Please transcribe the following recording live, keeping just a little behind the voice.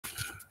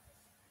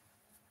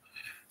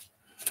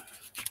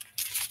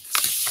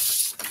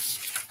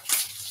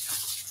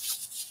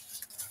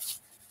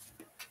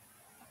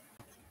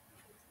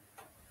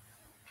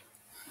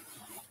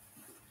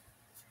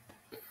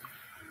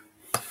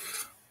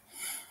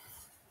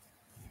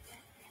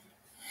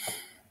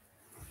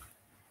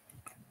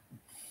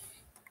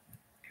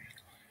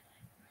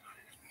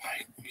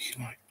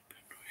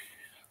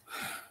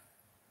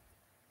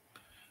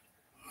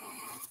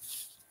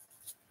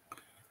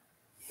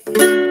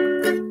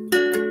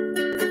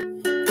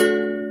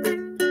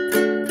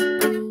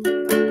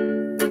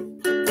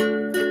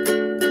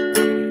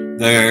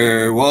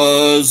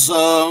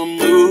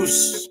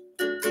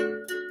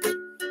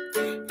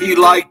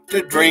liked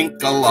to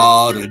drink a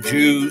lot of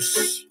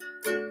juice.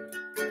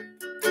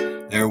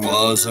 There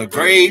was a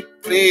great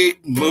big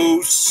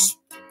moose.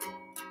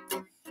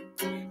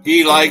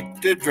 He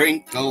liked to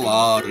drink a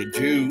lot of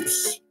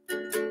juice.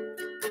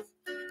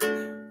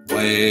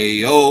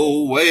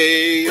 Way-oh,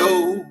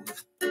 way-oh.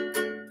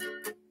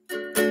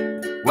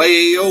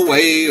 Way-oh,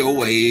 way-oh,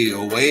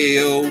 way-oh,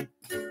 way-oh.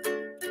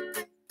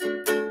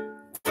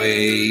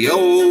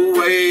 Way-oh,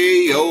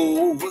 way-oh.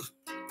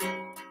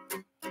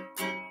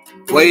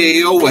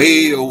 Way-oh,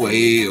 way-oh,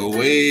 way-oh,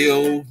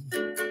 way-oh.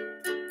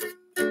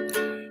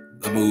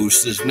 The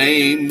moose's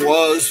name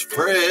was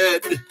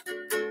Fred.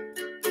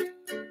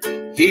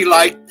 He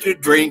liked to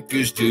drink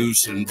his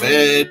juice in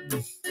bed.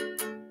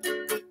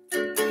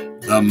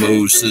 The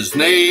moose's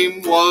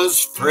name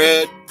was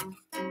Fred.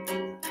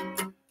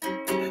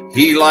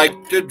 He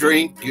liked to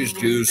drink his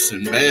juice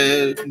in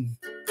bed.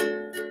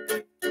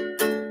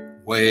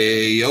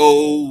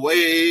 Way-oh,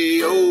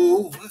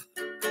 way-oh.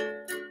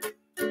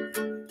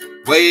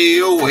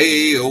 Way-oh,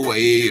 way-oh,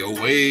 way-oh,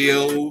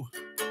 way-oh.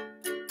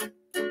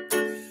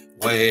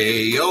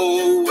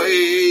 Way-oh,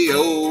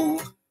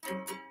 way-oh.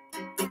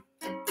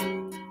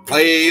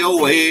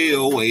 Way-oh,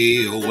 way-oh,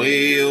 way-oh,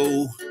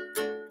 way-oh.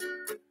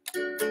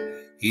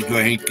 He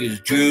drank his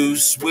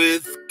juice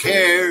with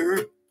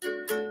care,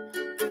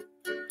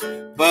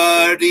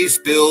 but he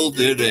spilled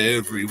it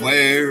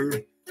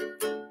everywhere.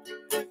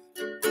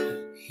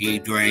 He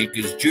drank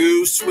his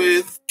juice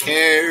with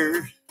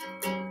care,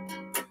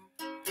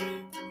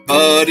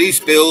 but he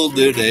spilled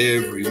it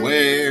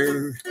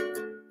everywhere.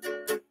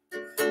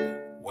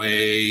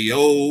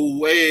 Way-oh,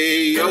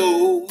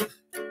 way-oh.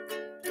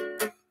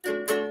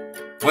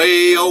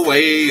 Way-oh,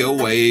 way-oh,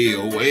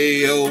 way-oh,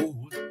 way-oh.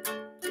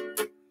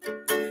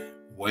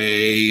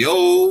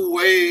 Way-oh,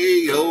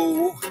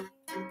 way-oh.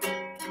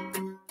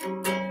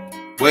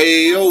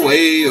 Way-oh,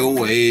 way-oh,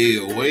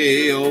 way-oh,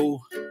 way-oh.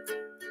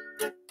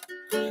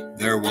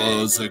 There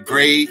was a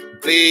great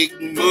big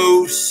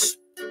moose.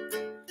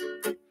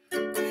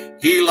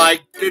 He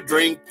liked to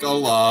drink a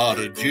lot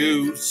of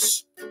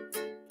juice.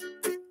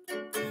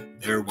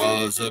 There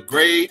was a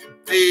great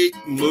big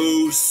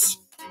moose.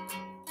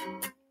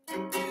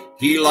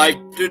 He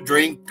liked to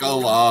drink a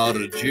lot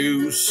of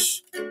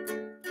juice.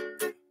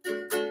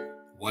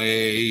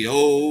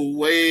 Way-oh,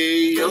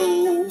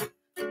 way-oh.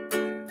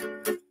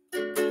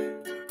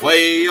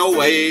 Way-oh,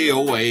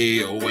 way-oh,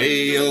 way-oh,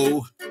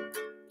 way-oh.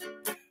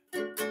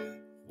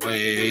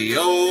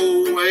 Way-oh,